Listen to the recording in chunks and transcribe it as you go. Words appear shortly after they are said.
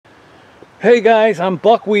Hey guys, I'm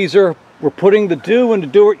Buck Weezer. We're putting the do into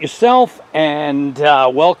do-it-yourself, and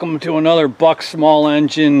welcome to another Buck Small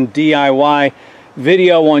Engine DIY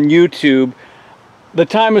video on YouTube. The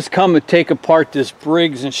time has come to take apart this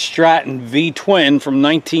Briggs & Stratton V-twin from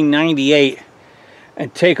 1998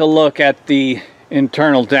 and take a look at the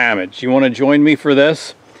internal damage. You want to join me for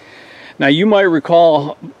this? Now, you might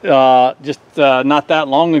recall not that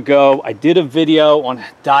long ago, I did a video on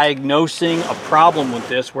diagnosing a problem with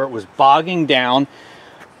this where it was bogging down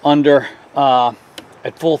under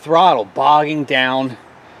at full throttle, bogging down.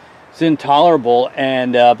 It's intolerable,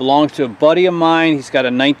 and belongs to a buddy of mine. He's got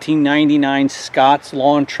a 1999 Scott's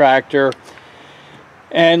lawn tractor.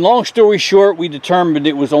 And long story short, we determined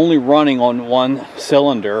it was only running on one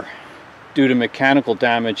cylinder due to mechanical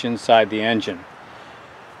damage inside the engine.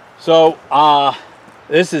 So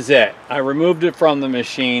this is it. I removed it from the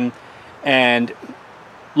machine, and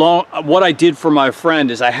what I did for my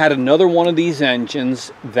friend is I had another one of these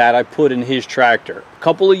engines that I put in his tractor. A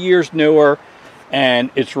couple of years newer,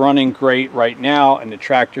 and it's running great right now, and the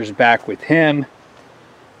tractor's back with him.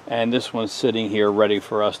 And this one's sitting here ready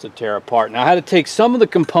for us to tear apart. Now, I had to take some of the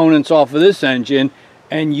components off of this engine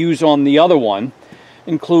and use on the other one,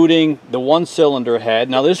 including the one cylinder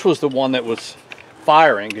head. Now, this was the one that was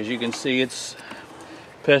firing, because you can see its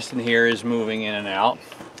piston here is moving in and out.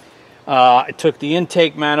 I took the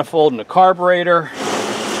intake manifold and the carburetor,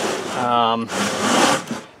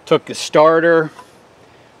 took the starter,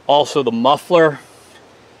 also the muffler.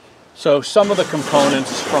 So some of the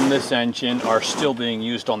components from this engine are still being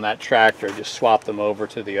used on that tractor. Just swap them over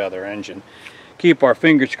to the other engine. Keep our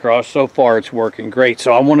fingers crossed. So far it's working great.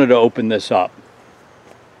 So I wanted to open this up.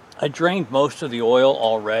 I drained most of the oil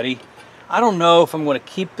already. I don't know if I'm going to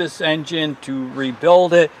keep this engine to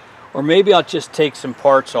rebuild it, or maybe I'll just take some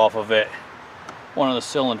parts off of it. One of the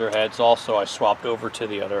cylinder heads also I swapped over to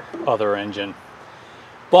the other engine.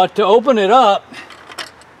 But to open it up,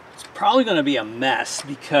 it's probably going to be a mess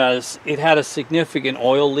because it had a significant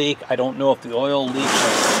oil leak. I don't know if the oil leak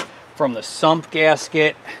was from the sump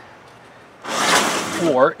gasket,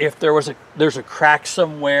 or if there's a crack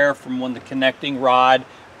somewhere from when the connecting rod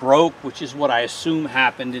broke, which is what I assume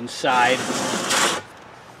happened inside.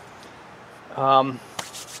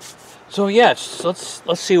 So yes,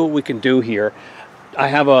 let's see what we can do here. I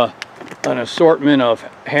have an assortment of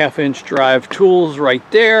 1/2-inch drive tools right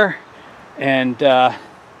there, and I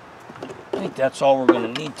think that's all we're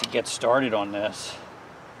going to need to get started on this.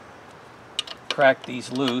 Crack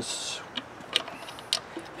these loose,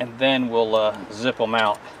 and then we'll zip them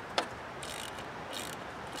out.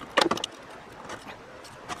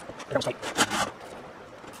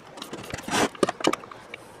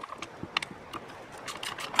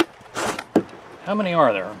 How many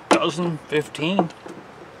are there? A dozen? 15?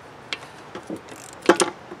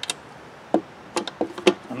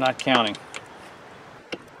 I'm not counting.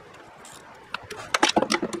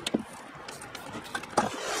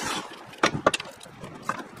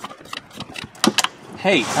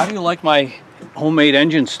 Hey, how do you like my homemade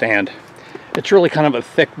engine stand? It's really kind of a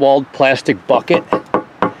thick-walled plastic bucket,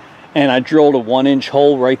 and I drilled a 1-inch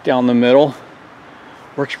hole right down the middle.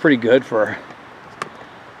 Works pretty good for,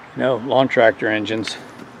 you know, lawn tractor engines.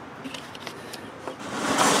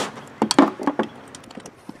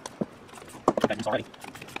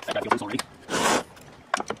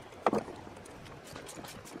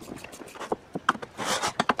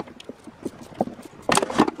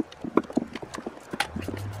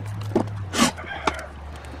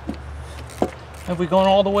 Have we gone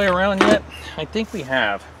all the way around yet? I think we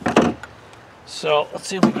have. So let's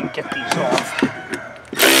see if we can get these off.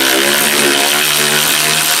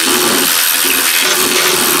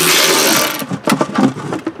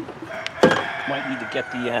 Might need to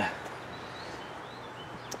get the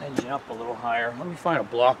engine up a little higher. Let me find a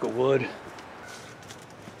block of wood.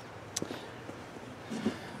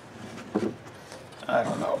 I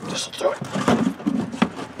don't know, this will do it.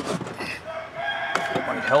 It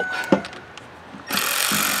might help.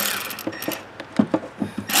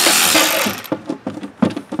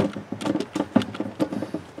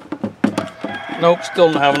 Nope,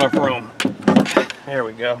 still don't have enough room. There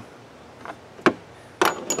we go.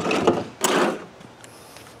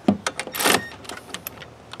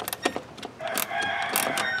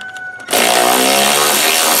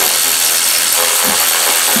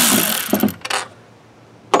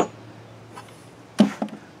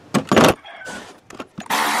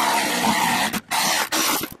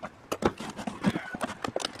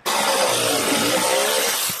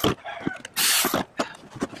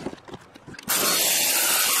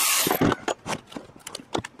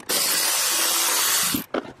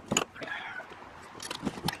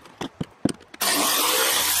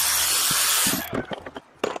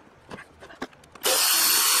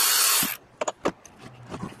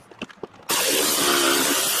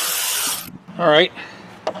 All right,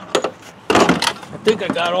 I think I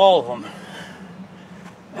got all of them,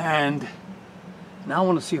 and now I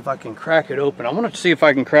want to see if I can crack it open. I want to see if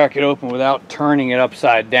I can crack it open without turning it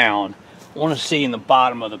upside down. I want to see in the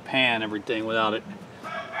bottom of the pan everything without it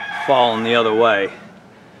falling the other way.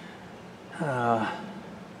 Not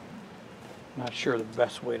sure the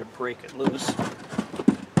best way to break it loose.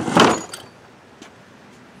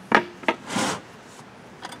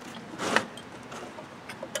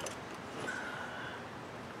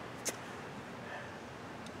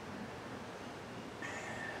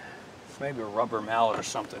 Maybe a rubber mallet or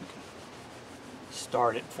something can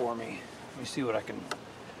start it for me. Let me see what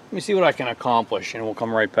I can accomplish, and we'll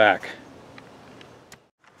come right back.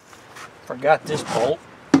 Forgot this bolt.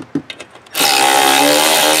 That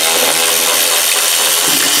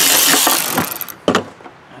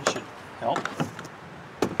should help.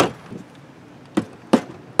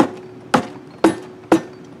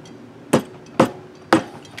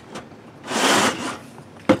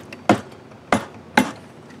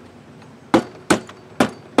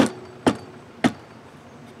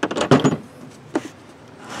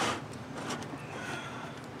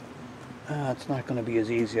 It's not going to be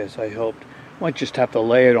as easy as I hoped. Might just have to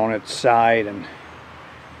lay it on its side and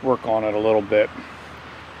work on it a little bit.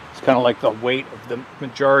 It's kind of like the weight of the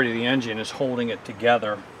majority of the engine is holding it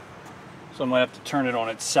together. So I might have to turn it on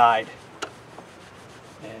its side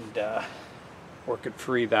and work it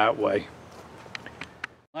free that way.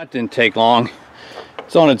 That didn't take long.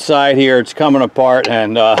 It's on its side here, it's coming apart,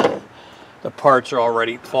 and the parts are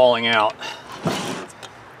already falling out.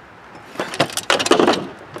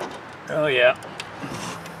 Oh yeah.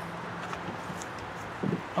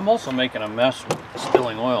 I'm also making a mess with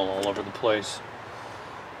spilling oil all over the place.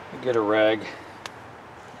 I'll get a rag.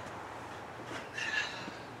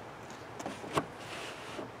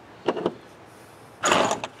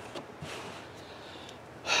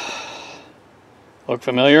 Look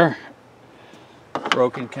familiar?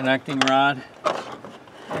 Broken connecting rod.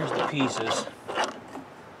 Here's the pieces.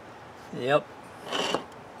 Yep.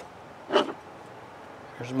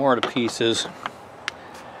 There's more to pieces.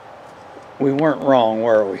 We weren't wrong,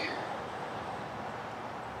 were we?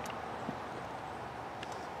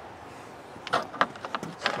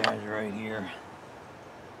 This guy's right here.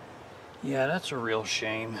 Yeah, that's a real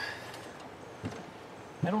shame.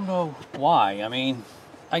 I don't know why. I mean,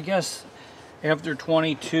 I guess after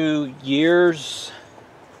 22 years,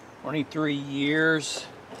 23 years,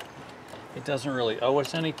 it doesn't really owe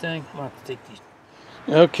us anything. I'm gonna have to take these.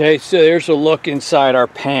 Okay, so there's a look inside our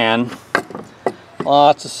pan.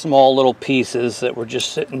 Lots of small little pieces that were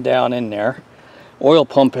just sitting down in there. Oil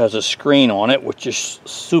pump has a screen on it, which is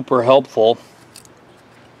super helpful,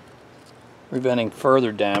 preventing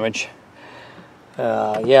further damage.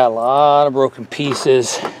 Yeah, a lot of broken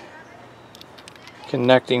pieces.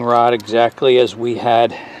 Connecting rod exactly as we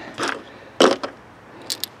had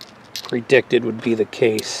predicted would be the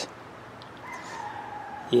case.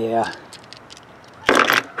 Yeah.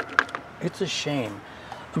 It's a shame.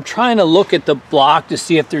 I'm trying to look at the block to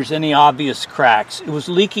see if there's any obvious cracks. It was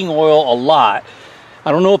leaking oil a lot.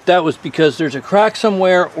 I don't know if that was because there's a crack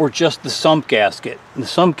somewhere or just the sump gasket. And the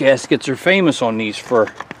sump gaskets are famous on these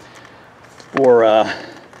for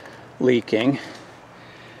leaking.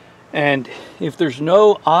 And if there's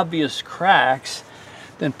no obvious cracks,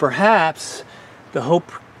 then perhaps the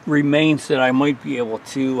hope remains that I might be able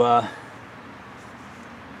to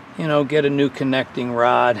you know, get a new connecting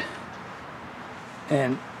rod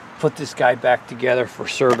and put this guy back together for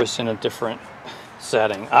service in a different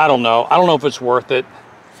setting. I don't know. I don't know if it's worth it.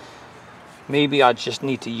 Maybe I just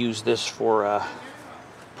need to use this for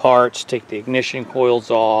parts, take the ignition coils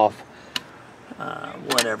off,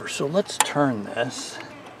 whatever. So let's turn this.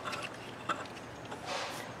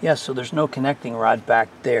 Yeah, so there's no connecting rod back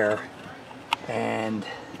there. And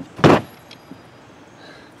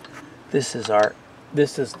this is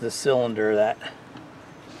the cylinder that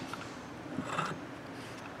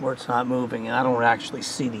where it's not moving, and I don't actually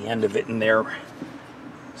see the end of it in there,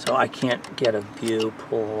 so I can't get a view.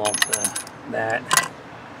 Pull off that.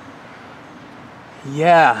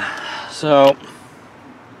 Yeah, so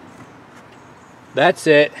that's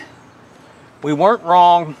it. We weren't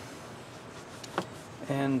wrong,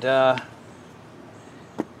 and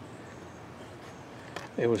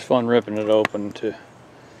it was fun ripping it open to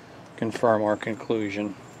confirm our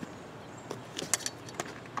conclusion.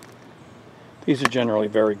 These are generally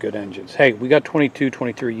very good engines. Hey, we got 22,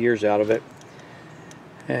 23 years out of it.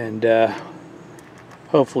 And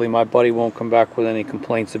hopefully my buddy won't come back with any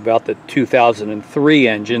complaints about the 2003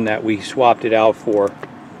 engine that we swapped it out for.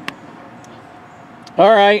 All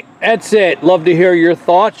right, that's it. Love to hear your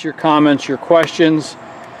thoughts, your comments, your questions.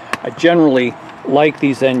 I generally like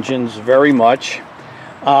these engines very much.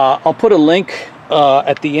 I'll put a link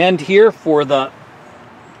at the end here for the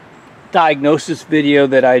diagnosis video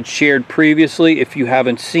that I had shared previously if you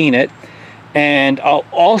haven't seen it. And I'll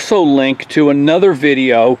also link to another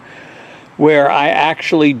video where I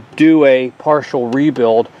actually do a partial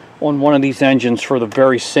rebuild on one of these engines for the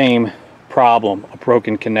very same problem, a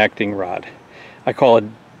broken connecting rod. I call it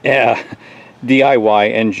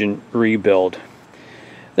DIY engine rebuild.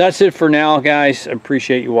 That's it for now, guys. I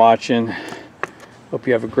appreciate you watching. Hope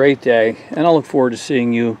you have a great day, and I'll look forward to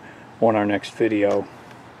seeing you on our next video.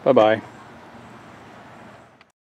 Bye-bye.